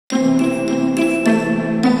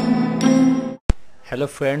Hello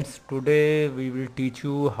friends, today we will teach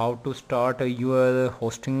you how to start your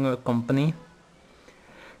hosting company.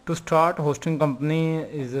 To start hosting company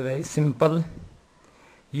is very simple.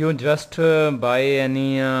 You just buy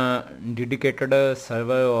any dedicated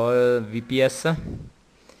server or VPS,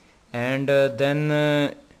 and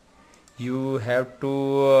then you have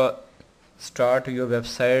to start your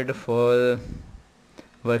website for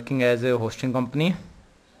working as a hosting company.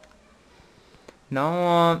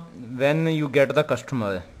 Now when you get the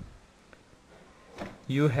customer,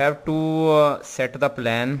 you have to set the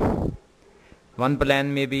plan. One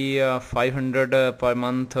plan may be 500 per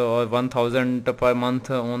month or 1000 per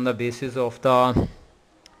month on the basis of the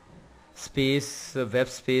space, web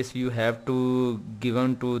space you have to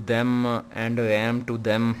given to them and RAM to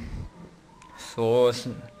them. So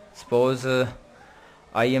suppose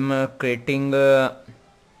I am creating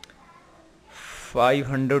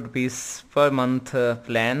 500 rupees per month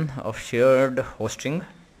plan of shared hosting.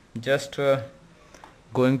 Just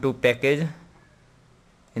going to package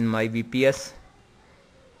in my VPS,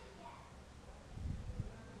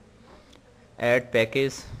 add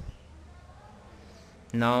package.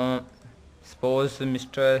 Now suppose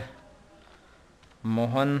Mr.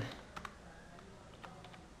 Mohan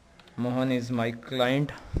is my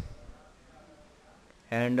client,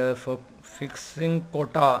 and for fixing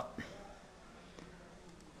quota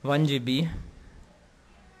 1 GB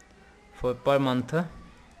for per month,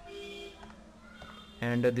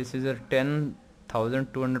 and this is a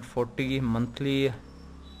 10,240 monthly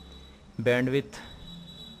bandwidth.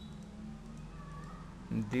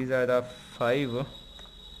 These are the 5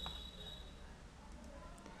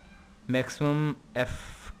 maximum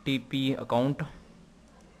FTP account,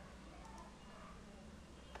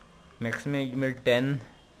 maximum email 10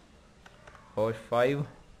 or 5.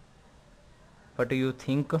 What do you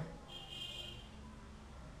think?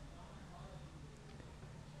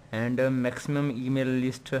 And maximum email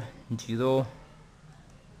list 0.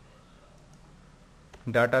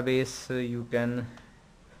 Database you can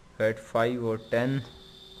write 5 or 10.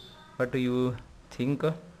 What do you think?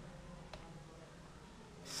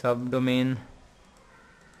 Subdomain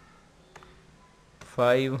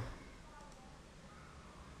 5.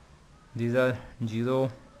 These are 0,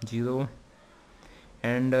 0,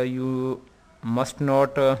 and you must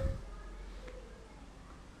not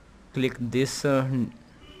click this and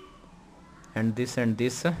this and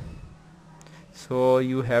this. So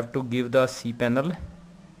you have to give the cPanel,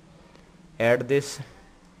 add this.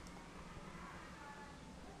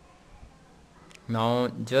 Now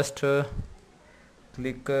just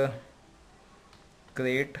click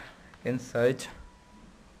create in search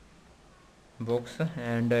box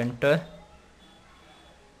and enter.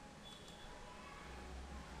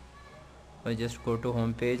 I just go to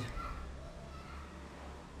home page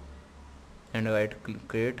and right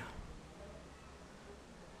click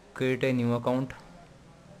create a new account.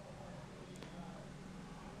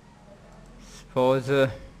 Suppose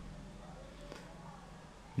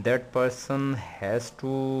that person has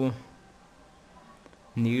to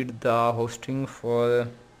need the hosting for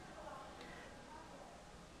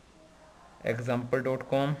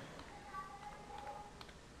example.com.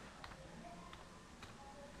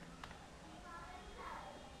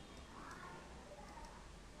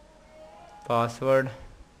 Password,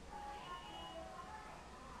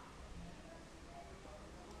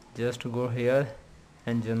 just go here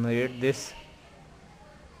and generate this,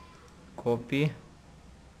 copy,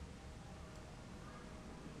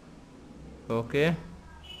 okay.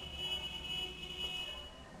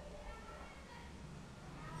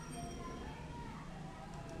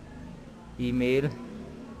 Email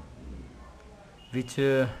which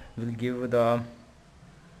will give the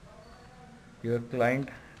your client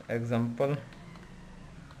example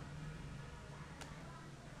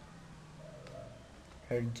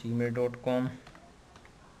at gmail.com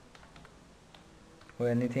or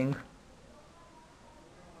anything.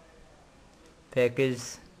 Package,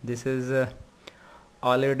 this is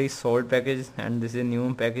already sold package, and this is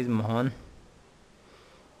new package Mohan.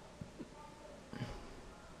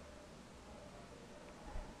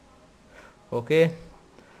 Okay,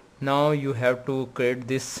 now you have to create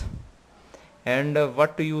this, and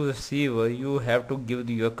what you receive you have to give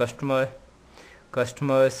your customer.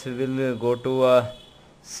 Customers will go to a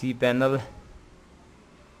cPanel,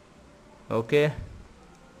 okay,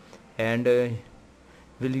 and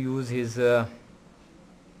will use his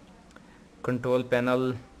control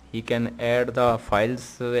panel. He can add the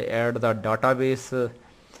files, add the database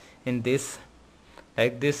in this.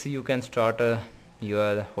 Like this you can start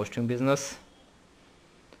your hosting business.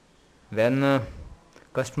 When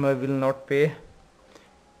customer will not pay.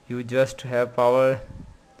 You just have power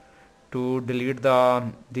to delete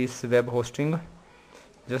this web hosting.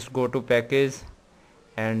 Just go to package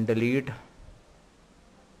and delete.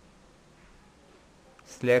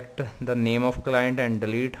 Select the name of client and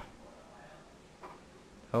delete.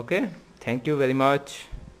 Okay, thank you very much.